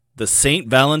The St.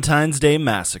 Valentine's Day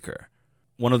Massacre,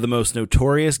 one of the most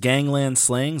notorious gangland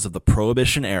slayings of the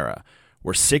Prohibition era,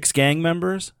 where 6 gang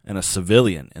members and a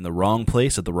civilian in the wrong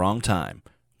place at the wrong time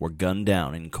were gunned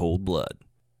down in cold blood.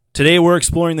 Today we're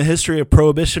exploring the history of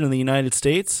Prohibition in the United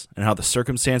States and how the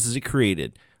circumstances it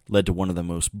created led to one of the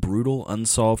most brutal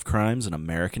unsolved crimes in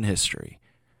American history.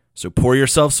 So pour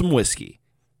yourself some whiskey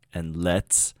and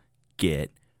let's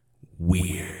get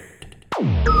weird.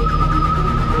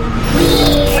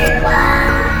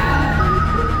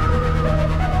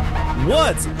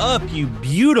 What's up, you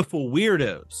beautiful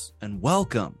weirdos, and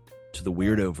welcome to the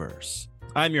Weirdoverse.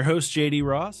 I'm your host, JD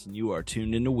Ross, and you are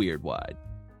tuned into Weird Wide,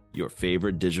 your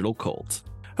favorite digital cult.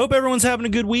 Hope everyone's having a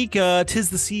good week. 'Tis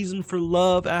the season for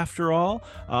love, after all.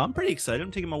 I'm pretty excited.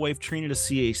 I'm taking my wife, Trina, to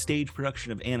see a stage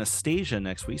production of Anastasia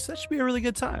next week, so that should be a really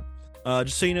good time.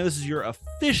 Just so you know, this is your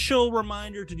official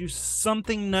reminder to do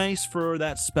something nice for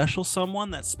that special someone,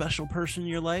 that special person in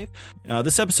your life.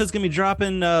 This episode's going to be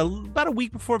dropping about a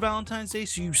week before Valentine's Day,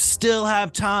 so you still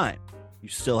have time.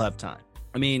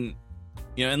 I mean,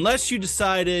 unless you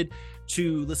decided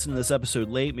to listen to this episode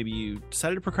late, maybe you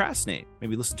decided to procrastinate,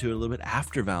 maybe listen to it a little bit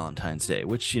after Valentine's Day,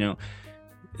 which, at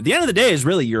the end of the day is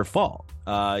really your fault.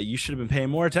 You should have been paying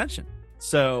more attention.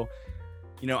 So,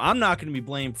 I'm not going to be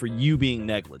blamed for you being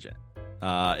negligent.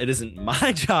 It isn't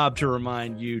my job to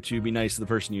remind you to be nice to the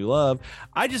person you love.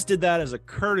 I just did that as a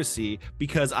courtesy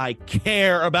because I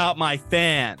care about my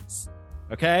fans.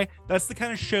 Okay? That's the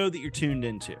kind of show that you're tuned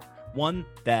into. One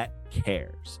that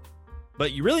cares.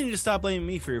 But you really need to stop blaming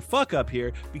me for your fuck up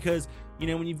here because,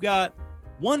 when you've got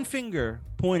one finger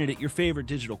pointed at your favorite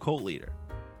digital cult leader,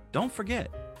 don't forget,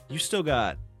 you still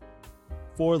got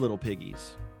 4 little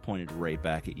piggies pointed right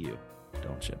back at you,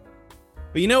 don't you?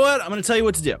 But you know what? I'm going to tell you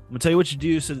what to do. I'm going to tell you what you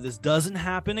do so that this doesn't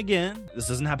happen again. This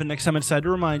doesn't happen next time I decide to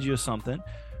remind you of something.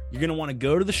 You're going to want to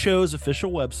go to the show's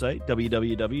official website,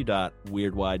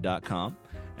 www.weirdwide.com,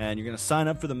 and you're going to sign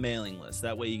up for the mailing list.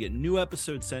 That way you get new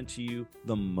episodes sent to you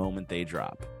the moment they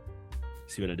drop.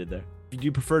 See what I did there? If you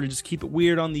do prefer to just keep it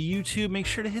weird on the YouTube, make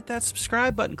sure to hit that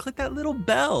subscribe button. Click that little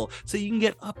bell so you can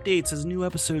get updates as new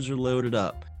episodes are loaded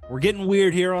up. We're getting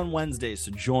weird here on Wednesdays,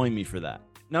 so join me for that.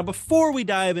 Now, before we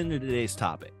dive into today's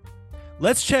topic,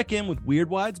 let's check in with Weird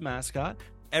Wide's mascot,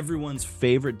 everyone's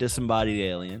favorite disembodied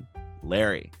alien,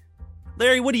 Larry.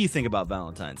 Larry, what do you think about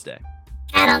Valentine's Day?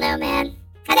 I don't know, man.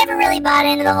 I never really bought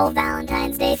into the whole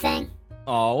Valentine's Day thing.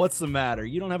 Oh, what's the matter?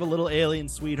 You don't have a little alien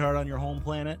sweetheart on your home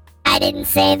planet? I didn't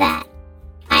say that.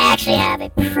 I actually have a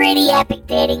pretty epic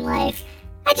dating life.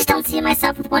 I just don't see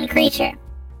myself with one creature.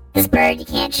 This bird you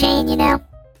can't chain,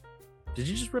 Did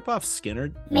you just rip off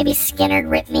Skinner? Maybe Skinner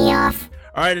ripped me off.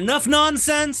 All right, enough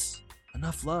nonsense.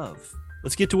 Enough love.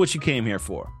 Let's get to what you came here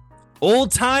for.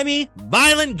 Old-timey,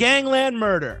 violent gangland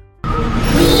murder.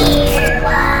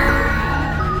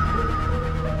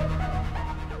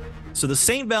 So the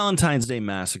St. Valentine's Day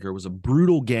Massacre was a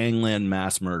brutal gangland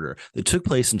mass murder that took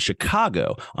place in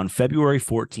Chicago on February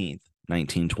 14th,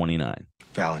 1929.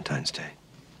 Valentine's Day.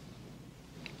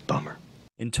 Bummer.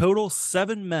 In total,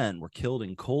 7 men were killed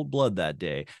in cold blood that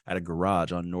day at a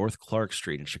garage on North Clark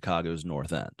Street in Chicago's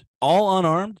North End. All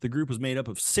unarmed, the group was made up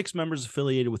of 6 members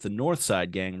affiliated with the North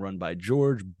Side gang run by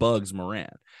George Bugs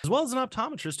Moran, as well as an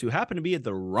optometrist who happened to be at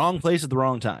the wrong place at the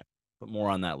wrong time. But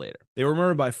more on that later. They were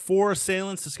murdered by 4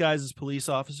 assailants disguised as police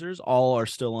officers. All are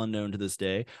still unknown to this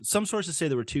day. Some sources say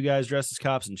there were 2 guys dressed as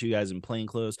cops and 2 guys in plain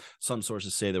clothes. Some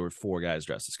sources say there were 4 guys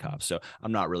dressed as cops. So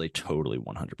I'm not really totally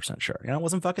 100% sure. I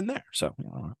wasn't fucking there. So,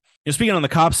 speaking on the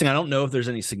cops thing, I don't know if there's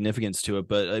any significance to it,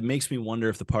 but it makes me wonder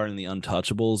if the part in The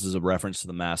Untouchables is a reference to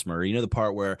the mass murder. The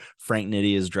part where Frank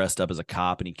Nitti is dressed up as a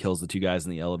cop and he kills the 2 guys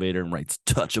in the elevator and writes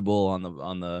 "touchable"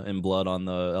 in blood on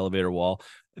the elevator wall.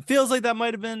 It feels like that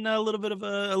might have been a little bit of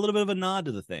a nod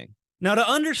to the thing. Now, to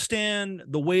understand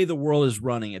the way the world is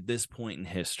running at this point in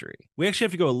history, we actually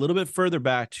have to go a little bit further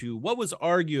back to what was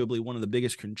arguably one of the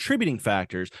biggest contributing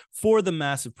factors for the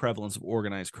massive prevalence of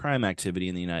organized crime activity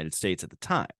in the United States at the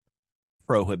time: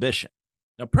 Prohibition.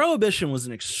 Now, Prohibition was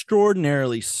an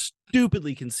extraordinarily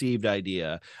stupidly conceived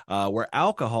idea where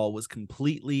alcohol was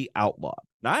completely outlawed.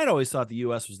 Now, I had always thought the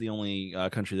U.S. was the only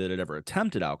country that had ever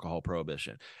attempted alcohol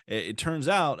prohibition. It turns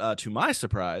out, to my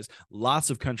surprise, lots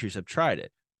of countries have tried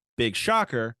it. Big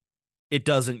shocker, it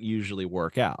doesn't usually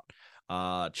work out.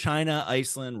 China,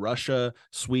 Iceland, Russia,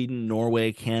 Sweden,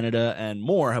 Norway, Canada, and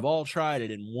more have all tried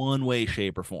it in one way,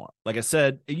 shape, or form. Like I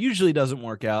said, it usually doesn't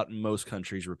work out, and most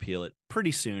countries repeal it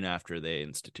pretty soon after they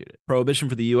institute it. Prohibition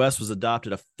for the U.S. was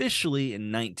adopted officially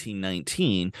in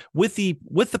 1919 with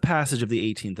the passage of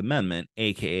the 18th Amendment,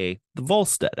 aka the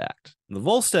Volstead Act. The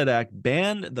Volstead Act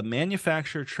banned the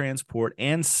manufacture, transport,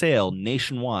 and sale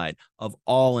nationwide of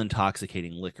all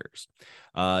intoxicating liquors.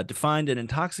 Defined an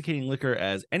intoxicating liquor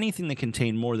as anything that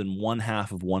contained more than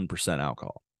 0.5%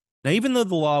 alcohol. Now, even though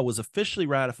the law was officially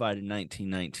ratified in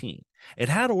 1919, it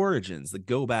had origins that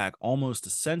go back almost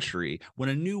a century when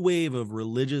a new wave of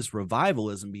religious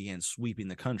revivalism began sweeping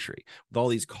the country, with all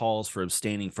these calls for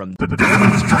abstaining from the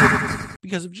devil's drink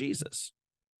because of Jesus.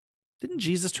 Didn't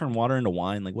Jesus turn water into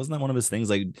wine? Like, wasn't that one of his things?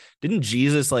 Like, didn't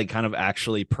Jesus, like, kind of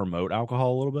actually promote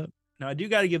alcohol a little bit? Now, I do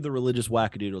got to give the religious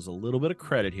wackadoodles a little bit of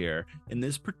credit here in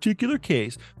this particular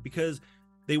case, because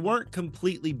they weren't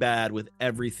completely bad with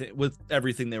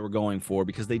everything they were going for,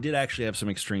 because they did actually have some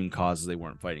extreme causes they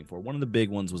weren't fighting for. One of the big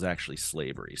ones was actually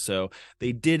slavery. So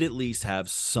they did at least have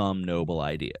some noble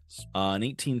ideas. In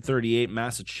 1838,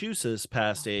 Massachusetts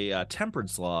passed a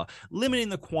temperance law limiting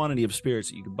the quantity of spirits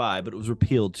that you could buy, but it was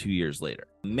repealed 2 years later.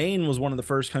 Maine was one of the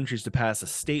first countries to pass a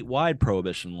statewide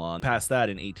prohibition law, and passed that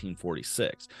in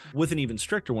 1846, with an even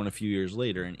stricter one a few years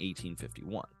later in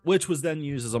 1851, which was then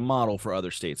used as a model for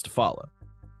other states to follow.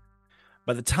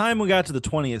 By the time we got to the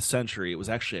 20th century, it was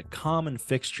actually a common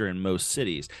fixture in most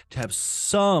cities to have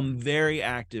some very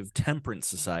active temperance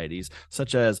societies,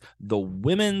 such as the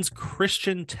Women's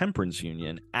Christian Temperance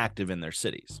Union, active in their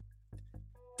cities.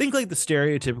 Think like the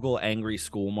stereotypical angry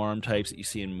schoolmarm types that you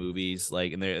see in movies,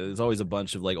 like, and there's always a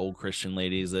bunch of like old Christian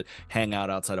ladies that hang out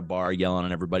outside a bar yelling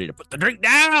at everybody to put the drink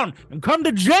down and come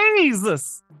to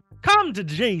Jesus. Come to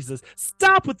Jesus.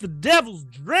 Stop with the devil's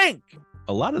drink.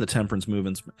 A lot of the temperance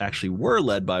movements actually were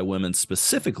led by women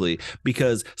specifically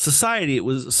because societally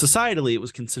it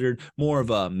was considered more of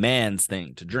a man's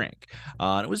thing to drink.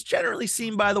 And it was generally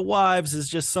seen by the wives as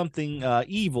just something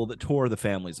evil that tore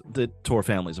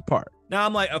families apart. Now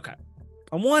I'm like, okay,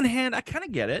 on one hand, I kind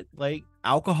of get it. Like,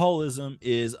 alcoholism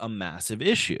is a massive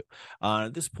issue.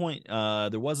 At this point,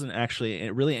 there wasn't actually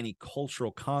really any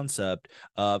cultural concept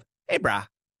of, hey, brah,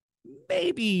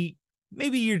 maybe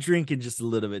you're drinking just a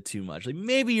little bit too much. Like,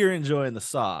 maybe you're enjoying the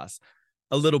sauce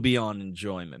a little beyond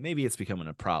enjoyment. Maybe it's becoming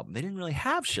a problem. They didn't really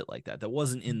have shit like that. That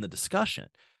wasn't in the discussion.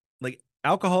 Like,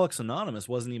 Alcoholics Anonymous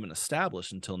wasn't even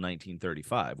established until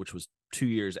 1935, which was 2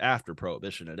 years after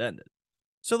Prohibition had ended.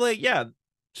 So, like, yeah,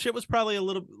 shit was probably a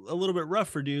little bit rough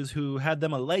for dudes who had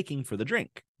them a liking for the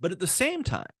drink. But at the same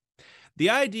time, the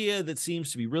idea that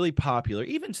seems to be really popular,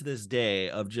 even to this day,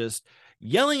 of just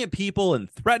yelling at people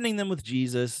and threatening them with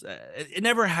Jesus, it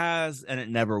never has and it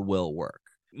never will work.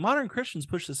 Modern Christians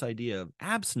push this idea of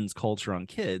abstinence culture on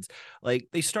kids. Like,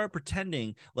 they start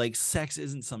pretending like sex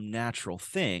isn't some natural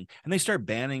thing, and they start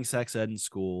banning sex ed in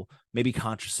school. Maybe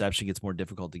contraception gets more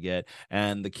difficult to get,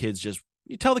 and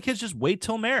you tell the kids just wait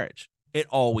till marriage. It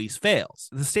always fails.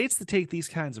 The states that take these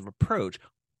kinds of approach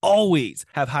always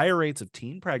have higher rates of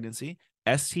teen pregnancy,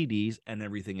 STDs, and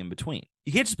everything in between.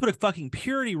 You can't just put a fucking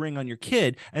purity ring on your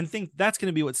kid and think that's going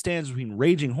to be what stands between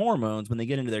raging hormones when they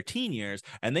get into their teen years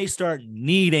and they start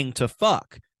needing to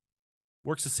fuck.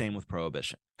 Works the same with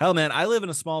prohibition. Hell, man, I live in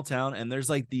a small town, and there's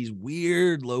like these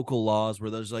weird local laws where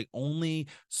there's like only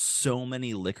so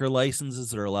many liquor licenses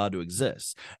that are allowed to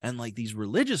exist. And like these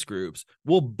religious groups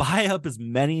will buy up as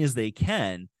many as they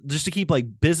can just to keep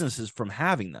like businesses from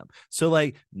having them. So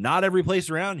like not every place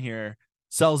around here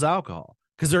sells alcohol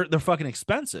because they're fucking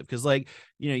expensive. Because, like,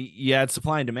 you know, you add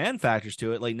supply and demand factors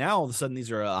to it. Like, now all of a sudden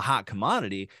these are a hot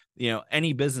commodity. You know,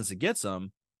 any business that gets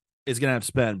them is gonna have to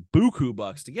spend buku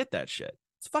bucks to get that shit.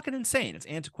 It's fucking insane. It's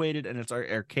antiquated and it's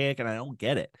archaic, and I don't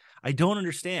get it. I don't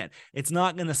understand. It's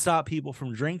not gonna stop people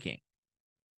from drinking.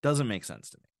 Doesn't make sense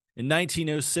to me. In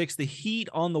 1906, the heat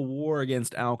on the war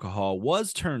against alcohol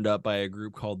was turned up by a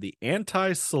group called the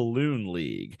Anti-Saloon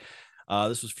League.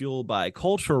 This was fueled by a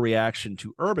cultural reaction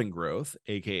to urban growth,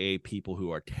 aka people who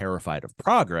are terrified of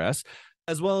progress,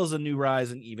 as well as a new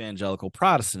rise in evangelical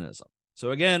Protestantism.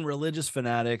 So again, religious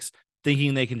fanatics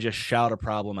thinking they can just shout a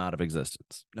problem out of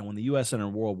existence. Now, when the U.S. entered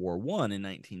World War I in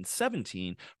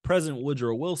 1917, President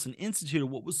Woodrow Wilson instituted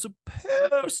what was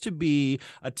supposed to be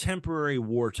a temporary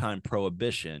wartime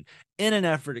prohibition in an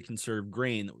effort to conserve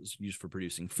grain that was used for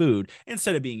producing food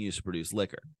instead of being used to produce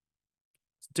liquor.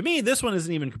 To me, this one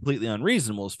isn't even completely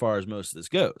unreasonable as far as most of this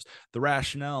goes. The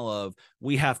rationale of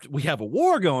we have a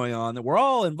war going on that we're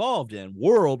all involved in,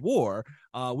 world war.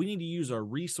 We need to use our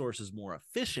resources more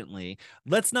efficiently.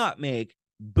 Let's not make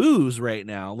booze right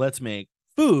now. Let's make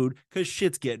food because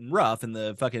shit's getting rough and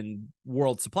the fucking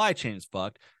world supply chain is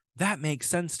fucked. That makes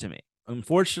sense to me.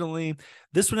 Unfortunately,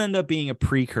 this would end up being a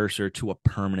precursor to a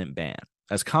permanent ban.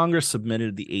 as Congress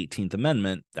submitted the 18th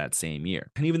Amendment that same year.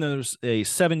 And even though there's a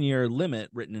 7-year limit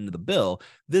written into the bill,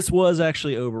 this was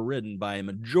actually overridden by a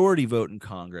majority vote in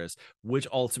Congress, which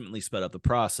ultimately sped up the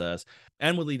process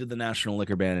and would lead to the national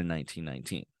liquor ban in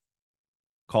 1919.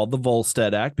 Called the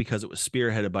Volstead Act because it was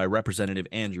spearheaded by Representative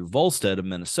Andrew Volstead of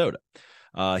Minnesota.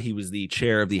 He was the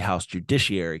chair of the House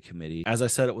Judiciary Committee. As I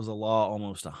said, it was a law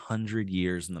almost 100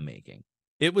 years in the making.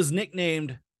 It was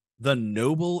nicknamed the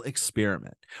Noble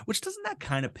Experiment, which doesn't that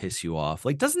kind of piss you off?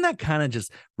 Like, doesn't that kind of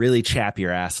just really chap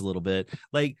your ass a little bit?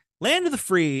 Like, land of the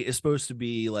free is supposed to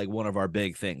be like one of our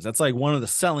big things. That's like one of the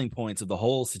selling points of the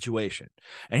whole situation.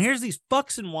 And here's these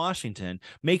fucks in Washington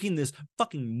making this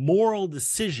fucking moral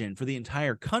decision for the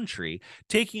entire country,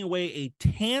 taking away a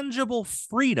tangible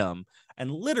freedom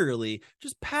and literally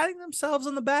just patting themselves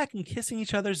on the back and kissing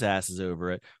each other's asses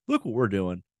over it. Look what we're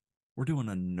doing. We're doing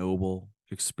a noble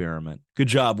experiment. Good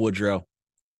job, Woodrow.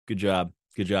 Good job.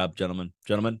 Good job, gentlemen.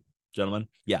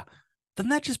 Yeah. Doesn't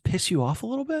that just piss you off a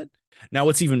little bit? Now,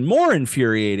 what's even more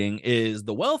infuriating is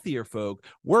the wealthier folk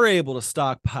were able to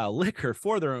stockpile liquor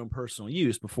for their own personal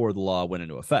use before the law went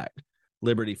into effect.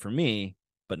 Liberty for me,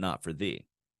 but not for thee.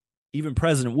 Even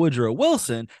President Woodrow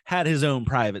Wilson had his own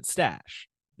private stash.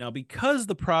 Now, because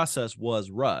the process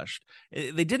was rushed,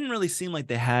 they didn't really seem like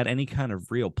they had any kind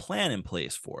of real plan in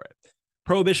place for it.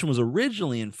 Prohibition was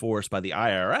originally enforced by the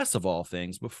IRS, of all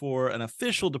things, before an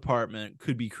official department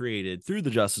could be created through the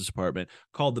Justice Department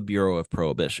called the Bureau of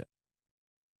Prohibition.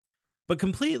 But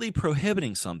completely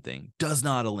prohibiting something does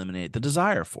not eliminate the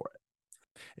desire for it.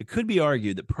 It could be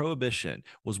argued that prohibition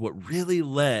was what really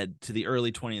led to the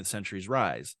early 20th century's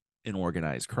rise in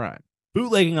organized crime.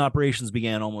 Bootlegging operations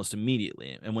began almost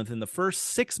immediately, and within the first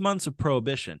 6 months of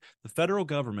Prohibition, the federal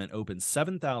government opened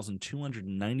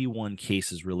 7,291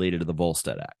 cases related to the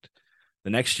Volstead Act. The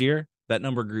next year, that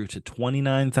number grew to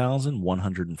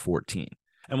 29,114,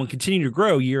 and would continue to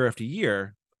grow year after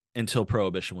year until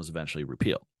Prohibition was eventually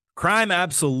repealed. Crime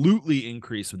absolutely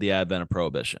increased with the advent of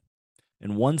Prohibition.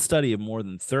 In one study of more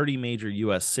than 30 major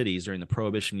U.S. cities during the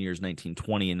Prohibition years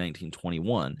 1920 and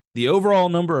 1921, the overall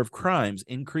number of crimes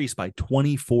increased by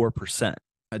 24%.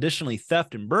 Additionally,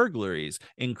 theft and burglaries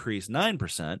increased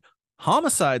 9%,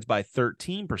 homicides by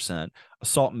 13%,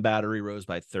 assault and battery rose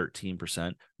by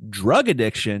 13%, drug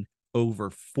addiction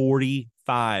over 45%,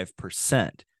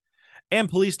 and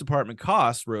police department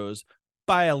costs rose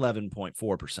by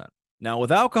 11.4%. Now,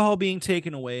 with alcohol being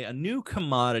taken away, a new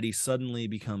commodity suddenly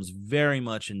becomes very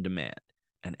much in demand.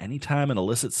 And anytime an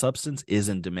illicit substance is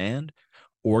in demand,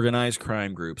 organized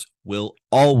crime groups will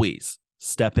always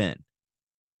step in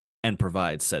and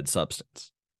provide said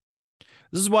substance.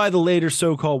 This is why the later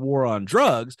so-called war on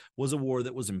drugs was a war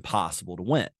that was impossible to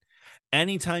win.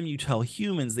 Anytime you tell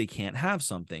humans they can't have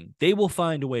something, they will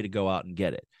find a way to go out and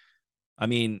get it. I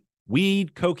mean,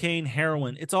 weed, cocaine,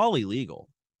 heroin, it's all illegal.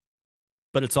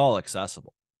 But it's all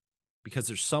accessible because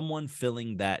there's someone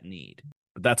filling that need.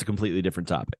 But that's a completely different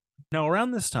topic. Now,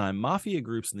 around this time, mafia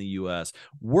groups in the U.S.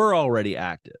 were already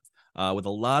active. With a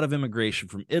lot of immigration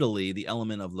from Italy, the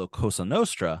element of La Cosa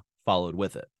Nostra followed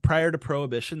with it. Prior to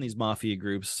Prohibition, these mafia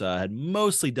groups had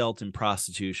mostly dealt in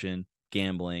prostitution,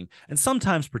 gambling, and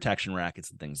sometimes protection rackets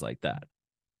and things like that.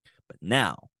 But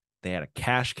now they had a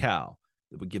cash cow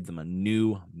that would give them a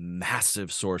new,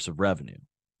 massive source of revenue.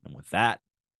 And with that,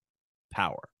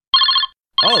 power.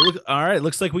 Oh, look! All right,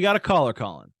 looks like we got a caller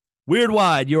calling. Weird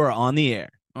Wide, you are on the air.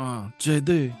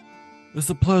 JD, it's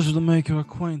a pleasure to make your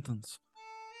acquaintance.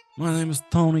 My name is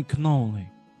Tony Cannoli.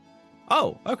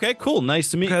 Oh, okay, cool.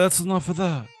 Nice to meet you. Okay, that's enough of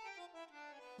that.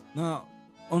 Now,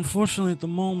 unfortunately, at the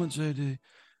moment, JD,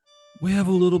 we have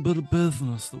a little bit of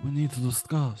business that we need to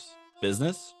discuss.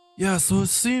 Business? Yeah, so it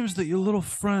seems that your little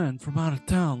friend from out of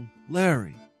town,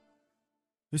 Larry,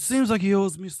 it seems like he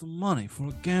owes me some money for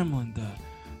a gambling debt.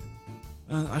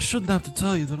 And I shouldn't have to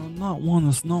tell you that I'm not one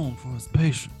that's known for his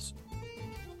patience.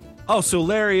 Oh, so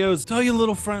Larry owes... Tell your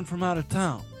little friend from out of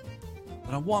town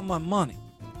that I want my money.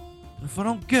 And if I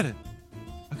don't get it,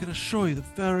 I can assure you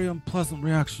that very unpleasant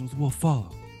reactions will follow.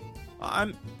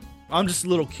 I'm just a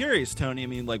little curious, Tony. I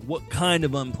mean, like, what kind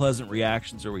of unpleasant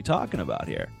reactions are we talking about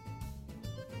here?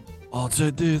 Oh,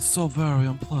 JD, it's so very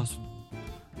unpleasant.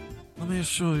 Let me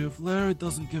assure you, if Larry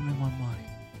doesn't give me my money,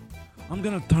 I'm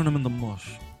gonna turn him into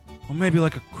mush. Or maybe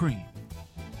like a cream.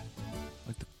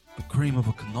 Like the cream of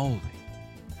a cannoli.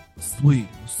 A sweet,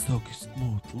 silky,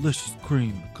 smooth, delicious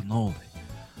cream of cannoli.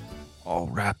 All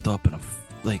wrapped up in a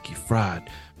flaky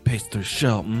fried pastry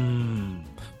shell. And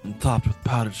topped with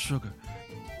powdered sugar.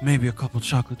 Maybe a couple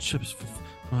chocolate chips for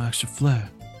extra flair.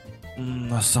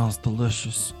 That sounds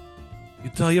delicious.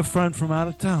 You tell your friend from out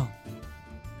of town.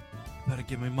 Better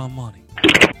give me my money.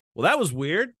 Well, that was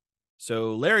weird.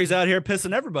 So Larry's out here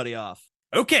pissing everybody off.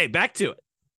 Okay, back to it.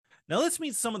 Now let's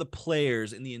meet some of the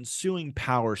players in the ensuing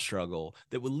power struggle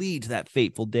that would lead to that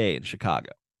fateful day in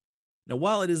Chicago. Now,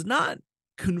 while it is not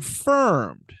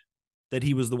confirmed that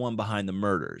he was the one behind the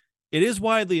murders, it is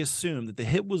widely assumed that the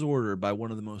hit was ordered by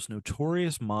one of the most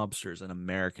notorious mobsters in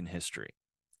American history,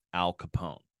 Al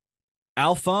Capone.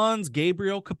 Alphonse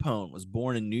Gabriel Capone was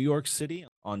born in New York City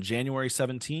on January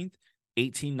 17th,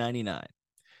 1899.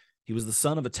 He was the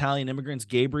son of Italian immigrants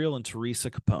Gabriel and Teresa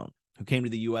Capone, who came to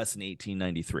the U.S. in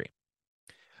 1893.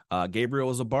 Gabriel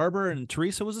was a barber and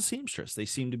Teresa was a seamstress. They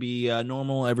seemed to be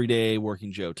normal, everyday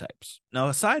working Joe types. Now,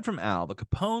 aside from Al, the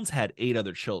Capones had 8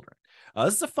 other children.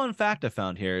 This is a fun fact I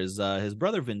found here is his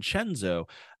brother Vincenzo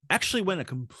actually went a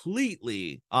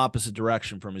completely opposite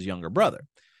direction from his younger brother.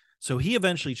 So he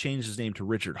eventually changed his name to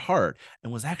Richard Hart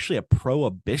and was actually a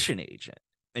prohibition agent.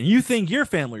 And you think your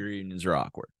family reunions are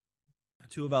awkward.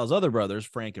 2 of Al's other brothers,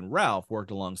 Frank and Ralph,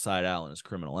 worked alongside Al in his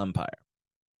criminal empire.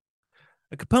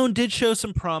 Capone did show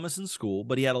some promise in school,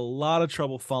 but he had a lot of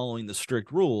trouble following the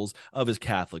strict rules of his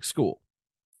Catholic school.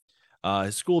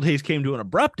 His school days came to an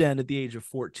abrupt end at the age of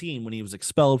 14 when he was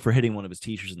expelled for hitting one of his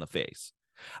teachers in the face.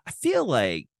 I feel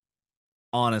like,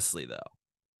 honestly, though,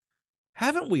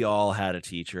 haven't we all had a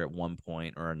teacher at one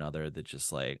point or another that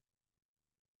just like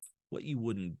what you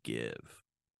wouldn't give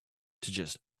to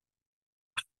just...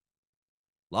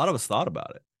 A lot of us thought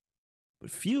about it,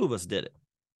 but few of us did it.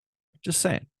 Just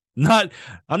saying.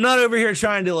 I'm not over here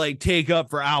trying to like take up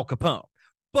for Al Capone,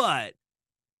 but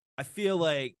I feel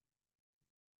like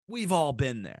we've all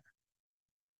been there.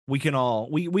 We can all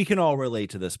relate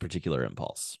to this particular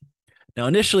impulse. Now,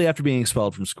 initially, after being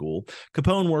expelled from school,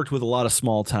 Capone worked with a lot of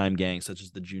small-time gangs such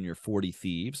as the Junior 40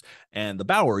 Thieves and the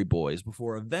Bowery Boys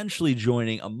before eventually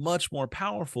joining a much more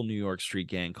powerful New York street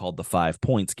gang called the 5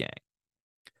 Points Gang.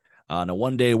 Now,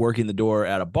 one day working the door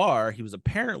at a bar,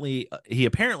 he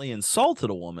apparently insulted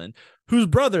a woman whose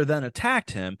brother then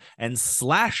attacked him and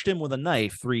slashed him with a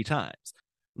knife 3 times,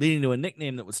 leading to a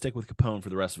nickname that would stick with Capone for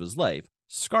the rest of his life,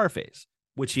 Scarface,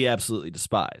 which he absolutely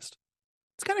despised.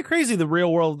 It's kind of crazy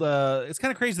it's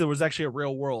kind of crazy there was actually a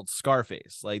real world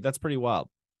Scarface. Like, that's pretty wild.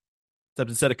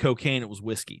 Except instead of cocaine, it was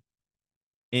whiskey.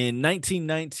 In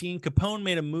 1919, Capone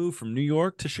made a move from New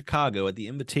York to Chicago at the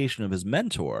invitation of his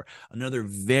mentor, another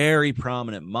very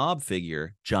prominent mob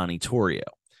figure, Johnny Torrio.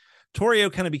 Torrio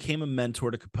kind of became a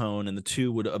mentor to Capone, and the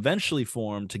two would eventually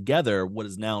form together what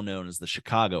is now known as the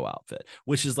Chicago Outfit,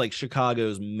 which is like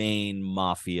Chicago's main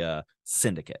mafia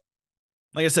syndicate.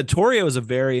 Like I said, Torrio is a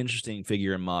very interesting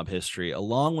figure in mob history.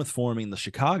 Along with forming the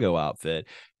Chicago Outfit,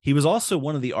 he was also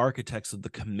one of the architects of the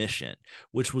Commission,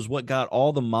 which was what got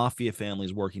all the mafia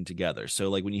families working together. So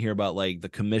like when you hear about like the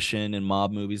Commission and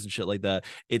mob movies and shit like that,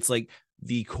 it's like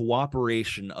the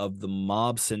cooperation of the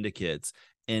mob syndicates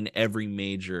in every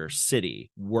major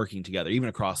city working together, even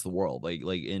across the world, like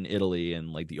in Italy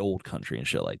and like the old country and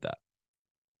shit like that.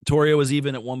 Torrio was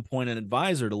even at one point an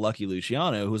advisor to Lucky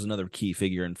Luciano, who was another key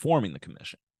figure in forming the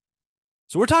Commission.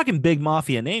 So we're talking big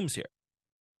mafia names here.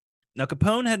 Now,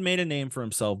 Capone had made a name for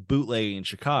himself bootlegging in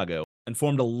Chicago and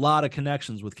formed a lot of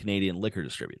connections with Canadian liquor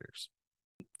distributors.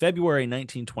 In February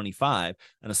 1925,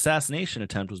 an assassination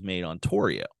attempt was made on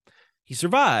Torrio. He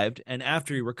survived, and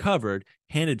after he recovered,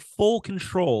 handed full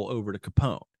control over to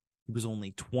Capone. He was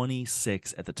only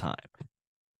 26 at the time.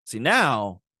 See,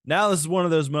 now this is one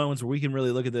of those moments where we can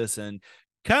really look at this and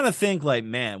kind of think like,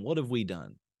 man, what have we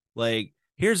done? Like,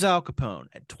 here's Al Capone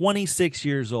at 26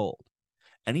 years old,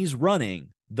 and he's running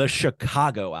the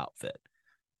Chicago Outfit.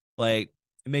 Like,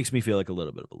 it makes me feel like a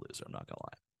little bit of a loser, I'm not gonna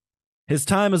lie. His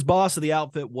time as boss of the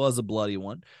outfit was a bloody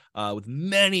one, with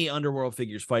many underworld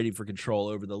figures fighting for control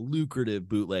over the lucrative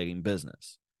bootlegging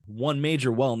business. One major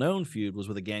well-known feud was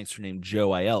with a gangster named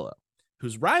Joe Aiello,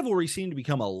 whose rivalry seemed to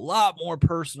become a lot more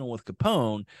personal with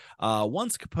Capone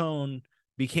once Capone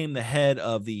became the head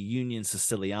of the Union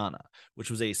Siciliana,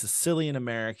 which was a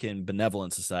Sicilian-American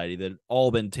benevolent society that had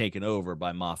all been taken over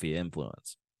by mafia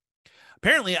influence.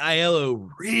 Apparently,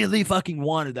 Aiello really fucking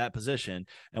wanted that position,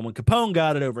 and when Capone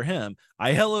got it over him,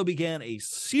 Aiello began a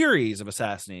series of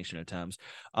assassination attempts,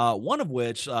 one of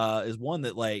which is one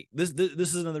that, like, this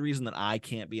is another reason that I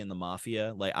can't be in the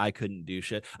mafia. Like, I couldn't do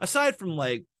shit. Aside from,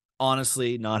 like,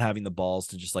 honestly not having the balls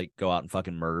to just, like, go out and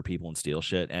fucking murder people and steal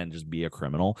shit and just be a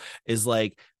criminal, is,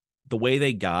 like, the way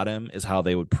they got him is how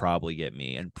they would probably get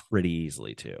me, and pretty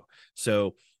easily, too.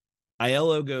 So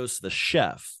Aiello goes to the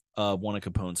chef of one of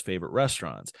Capone's favorite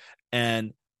restaurants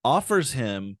and offers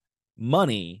him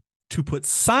money to put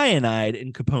cyanide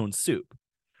in Capone's soup,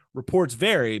 Reports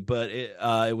vary, but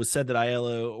it was said that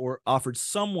Aiello offered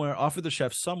the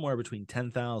chef somewhere between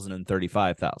 10,000 and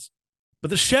 35,000. But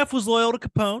the chef was loyal to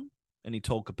Capone, and he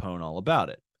told Capone all about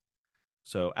it.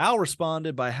 So Al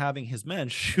responded by having his men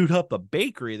shoot up a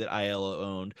bakery that Aiello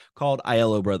owned called the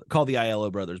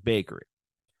Aiello Brothers Bakery.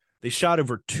 They shot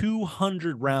over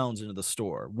 200 rounds into the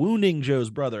store, wounding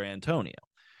Joe's brother Antonio.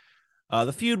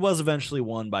 The feud was eventually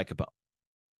won by Capone.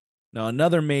 Now,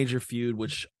 another major feud,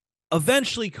 which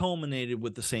eventually culminated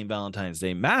with the St. Valentine's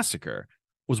Day Massacre,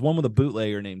 was one with a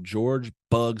bootlegger named George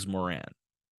Bugs Moran.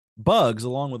 Bugs,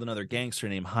 along with another gangster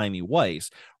named Jaime Weiss,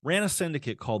 ran a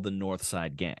syndicate called the North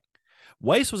Side Gang.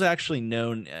 Weiss was actually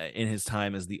known in his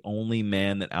time as the only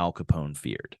man that Al Capone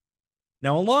feared.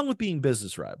 Now, along with being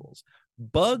business rivals,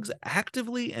 Bugs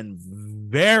actively and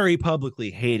very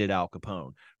publicly hated Al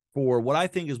Capone for what I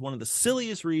think is one of the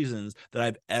silliest reasons that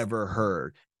I've ever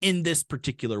heard in this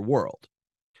particular world.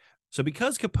 So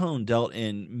because Capone dealt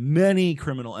in many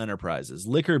criminal enterprises,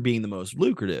 liquor being the most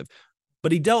lucrative,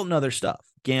 but he dealt in other stuff,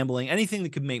 gambling, anything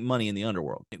that could make money in the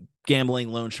underworld, gambling,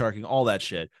 loan sharking, all that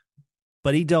shit.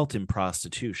 But he dealt in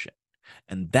prostitution.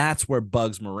 And that's where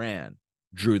Bugs Moran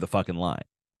drew the fucking line.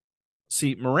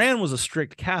 See, Moran was a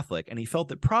strict Catholic, and he felt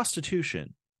that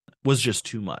prostitution was just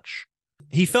too much.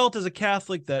 He felt as a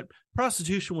Catholic that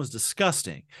prostitution was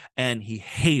disgusting, and he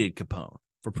hated Capone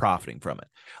for profiting from it.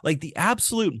 Like the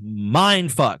absolute mind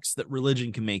fucks that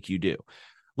religion can make you do.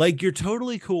 Like you're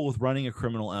totally cool with running a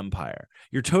criminal empire.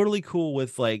 You're totally cool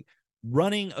with like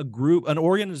running an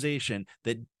organization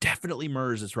that definitely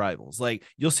murders its rivals. Like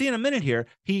you'll see in a minute here,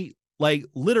 he like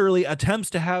literally attempts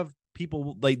to have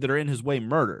people like that are in his way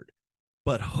murdered.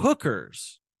 But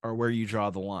hookers are where you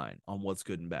draw the line on what's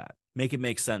good and bad. Make it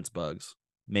make sense, Bugs.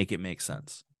 Make it make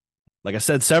sense. Like I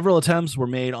said, several attempts were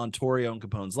made on Torrio and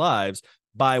Capone's lives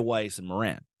by Weiss and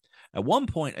Moran. At one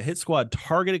point, a hit squad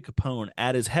targeted Capone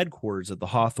at his headquarters at the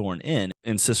Hawthorne Inn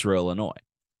in Cicero, Illinois.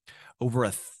 Over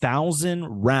 1,000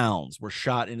 rounds were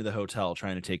shot into the hotel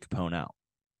trying to take Capone out.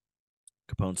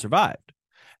 Capone survived.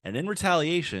 And in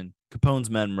retaliation, Capone's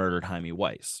men murdered Jaime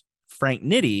Weiss. Frank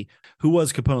Nitti, who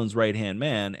was Capone's right-hand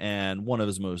man and one of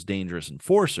his most dangerous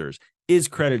enforcers, is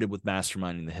credited with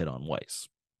masterminding the hit on Weiss.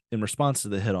 In response to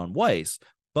the hit on Weiss,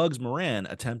 Bugs Moran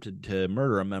attempted to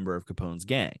murder a member of Capone's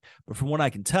gang, but from what I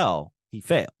can tell, he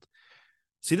failed.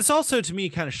 See, this also to me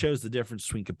kind of shows the difference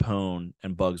between Capone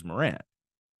and Bugs Moran.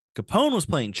 Capone was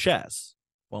playing chess,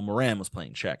 while Moran was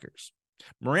playing checkers.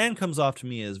 Moran comes off to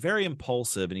me as very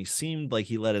impulsive, and he seemed like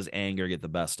he let his anger get the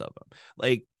best of him.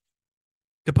 Like,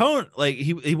 Capone, like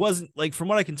he wasn't, like, from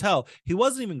what I can tell, he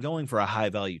wasn't even going for a high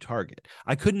value target.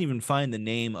 I couldn't even find the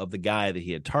name of the guy that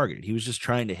he had targeted. He was just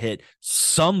trying to hit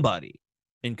somebody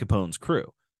in Capone's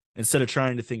crew instead of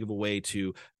trying to think of a way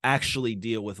to actually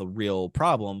deal with a real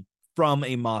problem from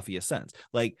a mafia sense.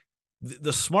 Like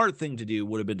the smart thing to do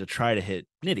would have been to try to hit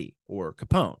Nitti or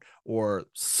Capone or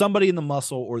somebody in the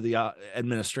muscle or the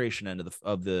administration end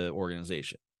of the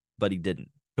organization, but he didn't.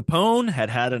 Capone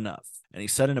had enough, and he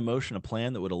set in motion a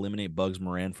plan that would eliminate Bugs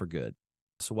Moran for good.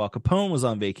 So while Capone was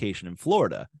on vacation in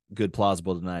Florida, good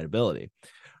plausible deniability,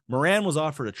 Moran was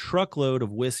offered a truckload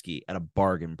of whiskey at a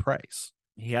bargain price.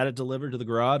 He had it delivered to the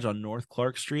garage on North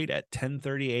Clark Street at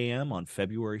 10:30 a.m. on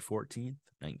February 14th,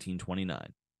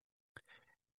 1929.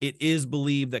 It is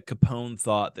believed that Capone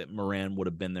thought that Moran would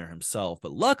have been there himself,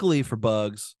 but luckily for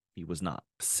Bugs, he was not.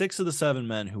 6 of the 7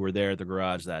 men who were there at the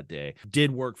garage that day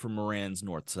did work for Moran's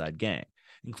North Side Gang,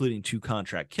 including 2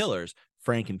 contract killers,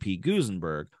 Frank and Pete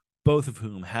Gusenberg, both of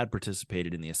whom had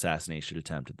participated in the assassination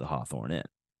attempt at the Hawthorne Inn.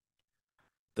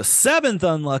 The 7th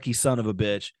unlucky son of a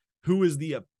bitch, who is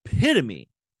the epitome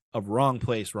of wrong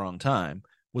place, wrong time,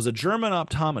 was a German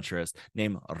optometrist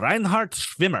named Reinhard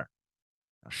Schwimmer.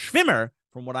 Now, Schwimmer,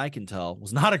 from what I can tell,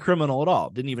 was not a criminal at all,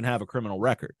 didn't even have a criminal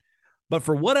record. But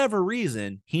for whatever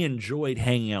reason, he enjoyed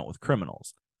hanging out with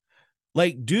criminals.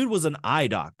 Like, dude was an eye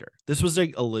doctor. This was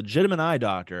like a legitimate eye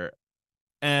doctor.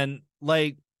 And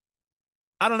like,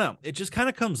 I don't know. It just kind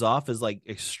of comes off as like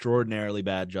extraordinarily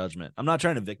bad judgment. I'm not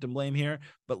trying to victim blame here,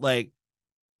 but like,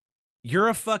 you're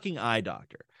a fucking eye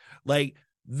doctor. Like,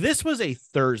 this was a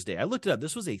Thursday. I looked it up.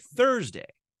 This was a Thursday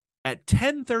at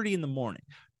 10:30 in the morning.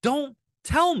 Don't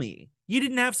tell me you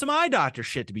didn't have some eye doctor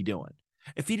shit to be doing.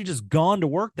 If he'd have just gone to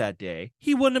work that day,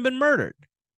 he wouldn't have been murdered.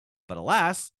 But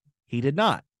alas, he did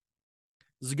not.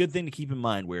 This is a good thing to keep in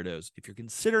mind, weirdos. If you're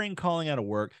considering calling out of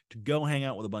work to go hang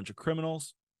out with a bunch of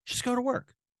criminals, just go to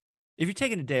work. If you're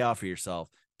taking a day off for yourself,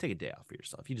 take a day off for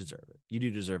yourself. You deserve it. You do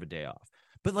deserve a day off.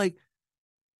 But like,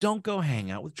 don't go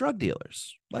hang out with drug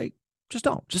dealers. Like, just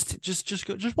don't. Just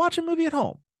go. Just watch a movie at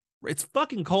home. It's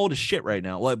fucking cold as shit right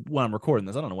now. Well, when I'm recording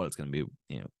this, I don't know what it's going to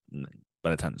be,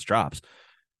 by the time this drops.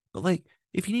 But like,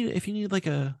 if you need like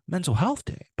a mental health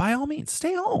day, by all means,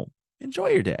 stay home, enjoy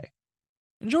your day,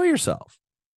 enjoy yourself,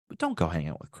 but don't go hang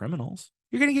out with criminals.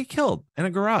 You're gonna get killed in a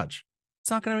garage.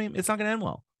 It's not gonna end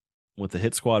well. With the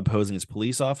hit squad posing as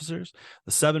police officers,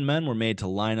 the 7 men were made to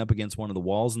line up against one of the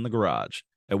walls in the garage,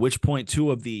 at which point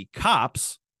 2 of the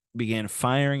cops began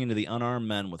firing into the unarmed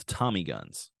men with Tommy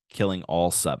guns, killing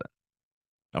all 7.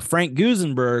 Now, Frank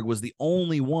Gusenberg was the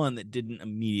only one that didn't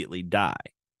immediately die.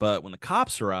 But when the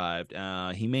cops arrived,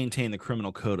 he maintained the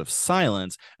criminal code of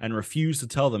silence and refused to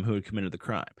tell them who had committed the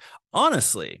crime.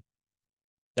 Honestly,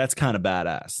 that's kind of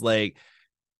badass. Like,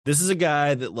 this is a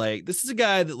guy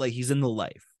that he's in the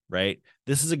life, right?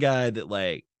 This is a guy that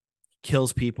like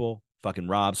kills people, fucking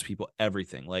robs people,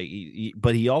 everything. Like,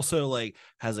 but he also like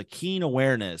has a keen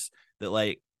awareness that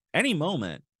like any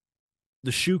moment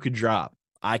the shoe could drop.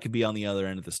 I could be on the other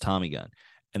end of this Tommy gun.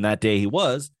 And that day he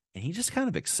was, and he just kind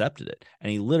of accepted it.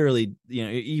 And he literally, you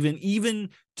know, even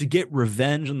to get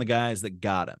revenge on the guys that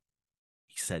got him,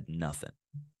 he said nothing.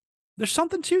 There's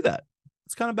something to that.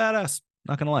 It's kind of badass.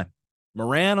 Not going to lie.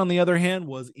 Moran, on the other hand,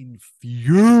 was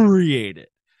infuriated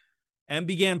and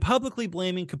began publicly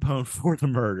blaming Capone for the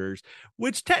murders,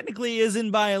 which technically is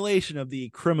in violation of the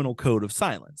criminal code of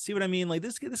silence. See what I mean? Like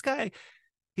this guy,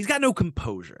 he's got no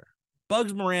composure.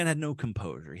 Bugs Moran had no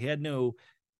composure. He had no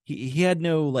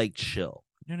like chill.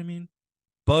 You know what I mean?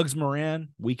 Bugs Moran,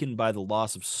 weakened by the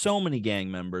loss of so many gang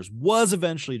members, was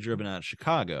eventually driven out of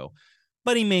Chicago,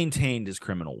 but he maintained his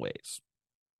criminal ways.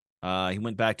 He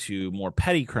went back to more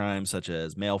petty crimes such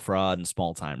as mail fraud and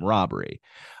small-time robbery.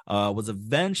 Was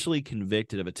eventually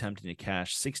convicted of attempting to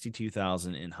cash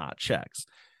 $62,000 in hot checks.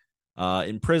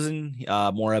 In prison,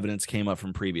 more evidence came up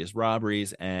from previous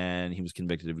robberies, and he was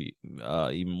convicted of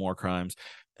even more crimes.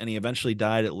 And he eventually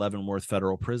died at Leavenworth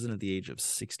Federal Prison at the age of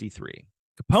 63.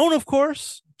 Capone, of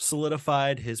course,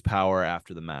 solidified his power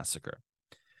after the massacre.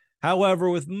 However,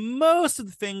 with most of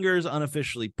the fingers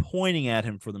unofficially pointing at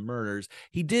him for the murders,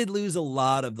 he did lose a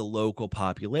lot of the local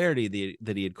popularity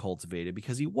that he had cultivated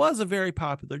because he was a very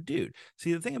popular dude.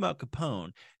 See, the thing about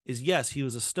Capone is, yes, he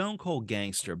was a stone cold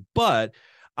gangster, but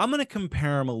I'm going to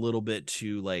compare him a little bit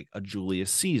to like a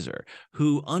Julius Caesar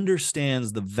who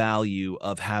understands the value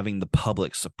of having the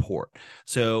public support.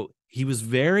 So he was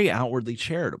very outwardly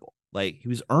charitable. Like, he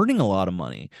was earning a lot of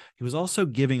money. He was also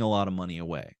giving a lot of money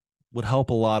away. Would help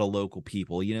a lot of local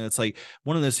people. You know, it's like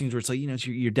one of those things where it's like, you know,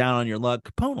 you're down on your luck.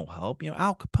 Capone will help, you know,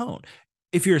 Al Capone.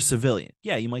 If you're a civilian,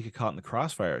 yeah, you might get caught in the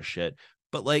crossfire of shit,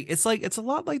 but like, it's a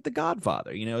lot like The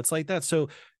Godfather, you know, it's like that. So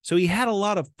he had a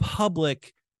lot of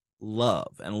public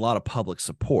love and a lot of public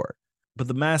support, but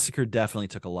the massacre definitely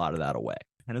took a lot of that away.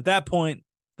 And at that point,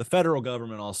 the federal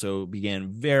government also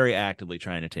began very actively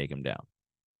trying to take him down.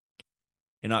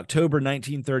 In October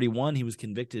 1931, he was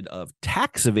convicted of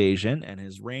tax evasion, and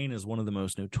his reign as one of the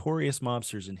most notorious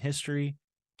mobsters in history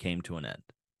came to an end.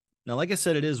 Now, like I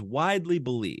said, it is widely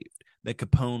believed that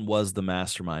Capone was the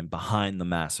mastermind behind the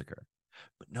massacre,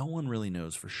 but no one really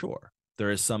knows for sure.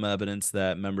 There is some evidence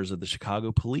that members of the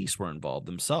Chicago police were involved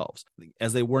themselves,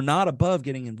 as they were not above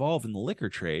getting involved in the liquor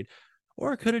trade,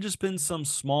 or it could have just been some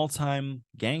small-time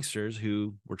gangsters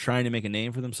who were trying to make a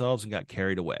name for themselves and got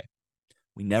carried away.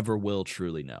 We never will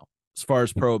truly know. As far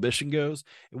as Prohibition goes,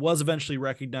 it was eventually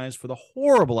recognized for the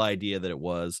horrible idea that it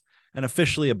was and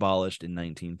officially abolished in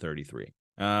 1933.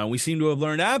 We seem to have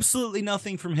learned absolutely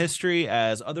nothing from history,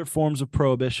 as other forms of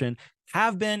Prohibition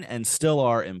have been and still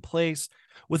are in place,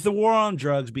 with the war on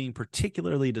drugs being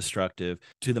particularly destructive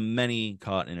to the many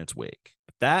caught in its wake.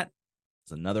 But that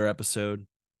is another episode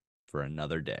for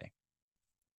another day.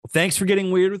 Well, thanks for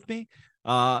getting weird with me.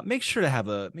 Make sure to have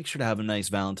a nice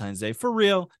Valentine's Day. For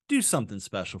real, do something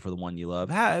special for the one you love.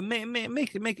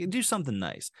 Do something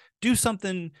nice. Do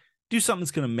something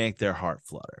that's going to make their heart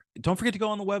flutter. Don't forget to go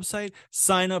on the website,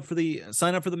 sign up for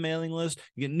the mailing list.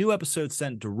 You get new episodes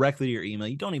sent directly to your email.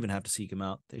 You don't even have to seek them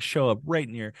out. They show up right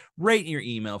in your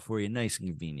email for you, nice and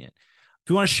convenient. If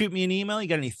you want to shoot me an email, you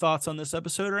got any thoughts on this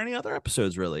episode or any other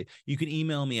episodes, really, you can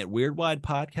email me at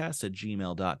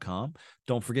weirdwidepodcast@gmail.com.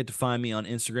 Don't forget to find me on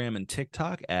Instagram and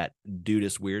TikTok at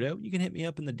dudestweirdo. You can hit me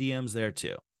up in the DMs there,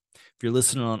 too. If you're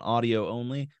listening on audio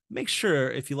only, make sure,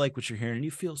 if you like what you're hearing and you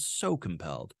feel so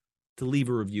compelled, to leave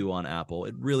a review on Apple.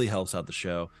 It really helps out the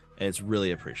show, and it's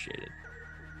really appreciated.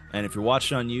 And if you're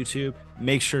watching on YouTube,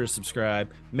 make sure to subscribe.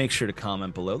 Make sure to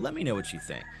comment below. Let me know what you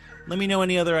think. Let me know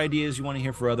any other ideas you want to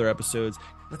hear for other episodes.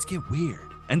 Let's get weird.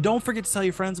 And don't forget to tell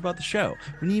your friends about the show.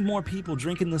 We need more people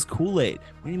drinking this Kool-Aid.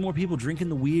 We need more people drinking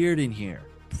the weird in here.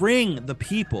 Bring the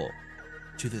people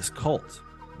to this cult,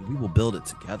 and we will build it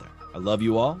together. I love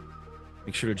you all.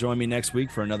 Make sure to join me next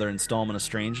week for another installment of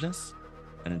Strangeness.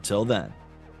 And until then,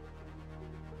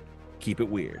 keep it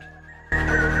weird.